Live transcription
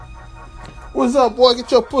What's up, boy?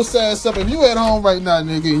 Get your pussy ass up. If you at home right now,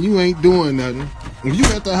 nigga, and you ain't doing nothing, if you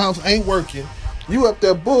at the house ain't working, you up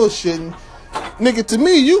there bullshitting, nigga, to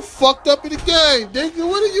me, you fucked up in the game, nigga.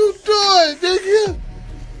 What are you doing, nigga?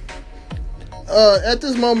 At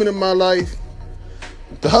this moment in my life,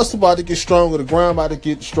 the hustle about to get stronger, the grind about to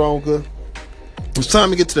get stronger. It's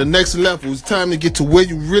time to get to the next level. It's time to get to where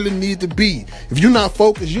you really need to be. If you're not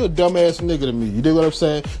focused, you're a dumbass nigga to me. You dig what I'm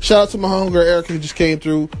saying? Shout out to my homegirl Erica who just came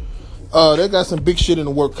through. They got some big shit in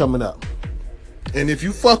the work coming up. And if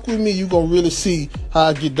you fuck with me, you gonna really see how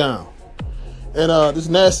I get down. And this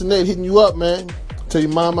Nasty Nate hitting you up, man. Tell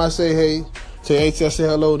your mom I say hey. Tell your auntie I say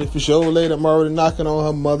hello. And if it's your old lady, I'm already knocking on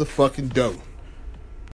her motherfucking door.